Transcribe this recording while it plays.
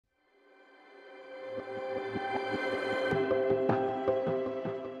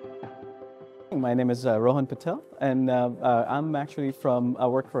My name is Rohan Patel, and I'm actually I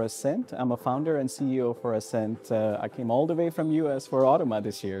work for AsInt. I'm a founder and CEO for AsInt. I came all the way from US for AUTOMA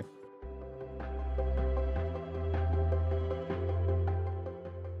this year.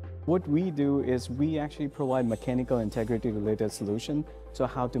 What we do is we actually provide mechanical integrity related solution. So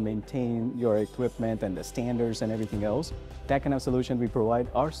how to maintain your equipment and the standards and everything else. That kind of solution we provide.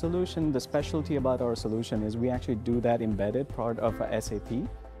 Our solution, the specialty about our solution is we actually do that embedded part of SAP.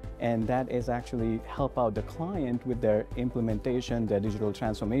 And that is actually help out the client with their implementation, their digital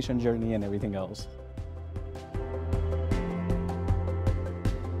transformation journey and everything else.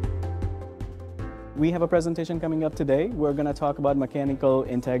 We have a presentation coming up today. We're going to talk about mechanical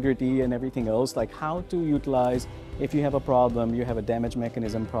integrity and everything else, like how to utilize if you have a problem, you have a damage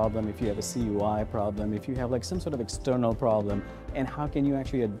mechanism problem, if you have a CUI problem, if you have like some sort of external problem, and how can you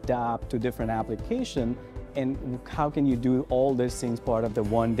actually adapt to different application, and how can you do all these things part of the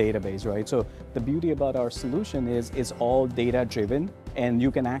one database, right? So the beauty about our solution is it's all data driven, and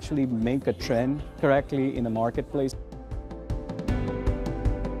you can actually make a trend correctly in the marketplace.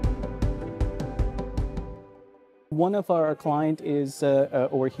 One of our client is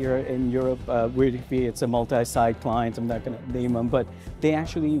over here in Europe. It's a multi-site client. I'm not going to name them, but they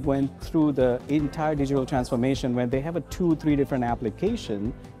actually went through the entire digital transformation where they have a 2-3 different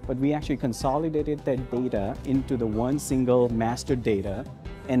application, but we actually consolidated that data into the one single master data.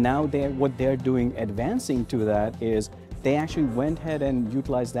 And now what they're doing, advancing to that, is they actually went ahead and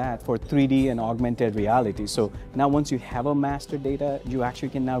utilized that for 3D and augmented reality. So now once you have a master data, you actually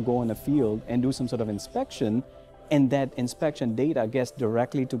can now go in the field and do some sort of inspection, and that inspection data gets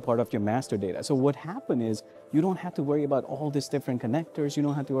directly to part of your master data. So what happened is you don't have to worry about all these different connectors. You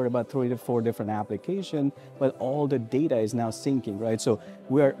don't have to worry about 3 to 4 different applications, but all the data is now syncing, right? So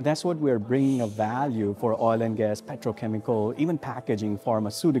that's what we're bringing a value for oil and gas, petrochemical, even packaging,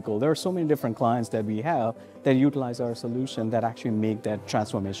 pharmaceutical. There are so many different clients that we have that utilize our solution that actually make that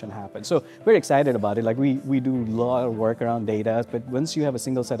transformation happen. So we're excited about it. Like we do a lot of work around data, but once you have a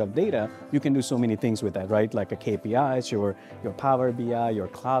single set of data, you can do so many things with that, right? Like a KPIs, your Power BI, your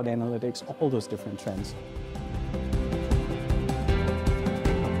cloud analytics, all those different trends.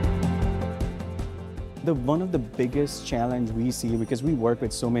 One of the biggest challenge we see, because we work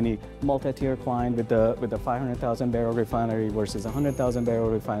with so many multi-tier clients with a 500,000 barrel refinery versus 100,000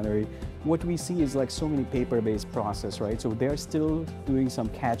 barrel refinery, what we see is like so many paper-based process, right? So they're still doing some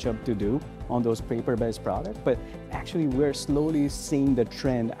catch-up to do on those paper-based products, but actually we're slowly seeing the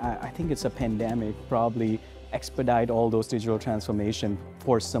trend. I think it's a pandemic probably expedite all those digital transformation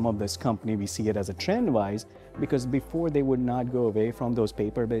for some of this company. We see it as a trend-wise, because before they would not go away from those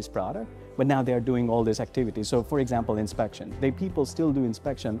paper-based products, but now they're doing all this activity. So for example, inspection. People still do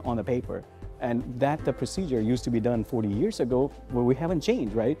inspection on the paper, and the procedure used to be done 40 years ago, where we haven't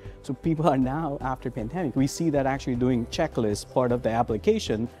changed, right? So people are now, after pandemic, we see that actually doing checklists part of the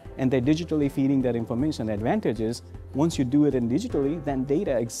application, and they're digitally feeding that information. Advantages, once you do it in digitally, then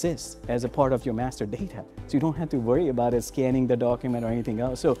data exists as a part of your master data. So you don't have to worry about it scanning the document or anything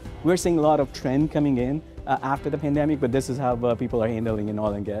else. So we're seeing a lot of trend coming in after the pandemic, but this is how people are handling in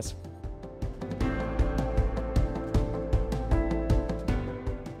oil and gas.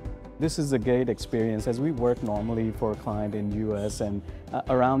 This is a great experience as we work normally for a client in US and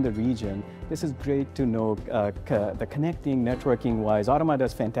around the region. This is great to know the connecting, networking wise. AUTOMA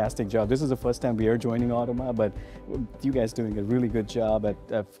does a fantastic job. This is the first time we are joining AUTOMA, but you guys doing a really good job at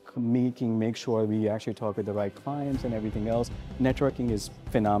make sure we actually talk with the right clients and everything else. Networking is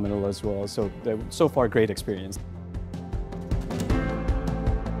phenomenal as well. So far, great experience.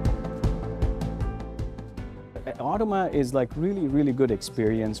 AUTOMA is like really good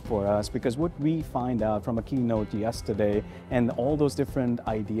experience for us, because what we find out from a keynote yesterday and all those different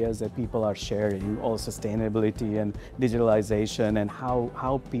ideas that people are sharing, all sustainability and digitalization and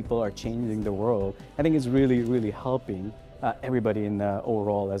how people are changing the world, I think is really helping everybody in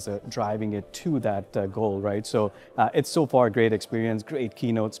overall as driving it to that goal, right? So it's so far a great experience, great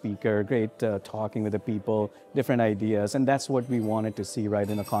keynote speaker, great talking with the people, different ideas, and that's what we wanted to see right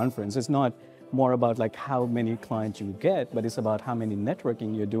in a conference. It's not more about like how many clients you get, but it's about how many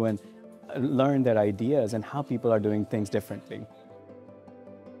networking you're doing, learn their ideas and how people are doing things differently.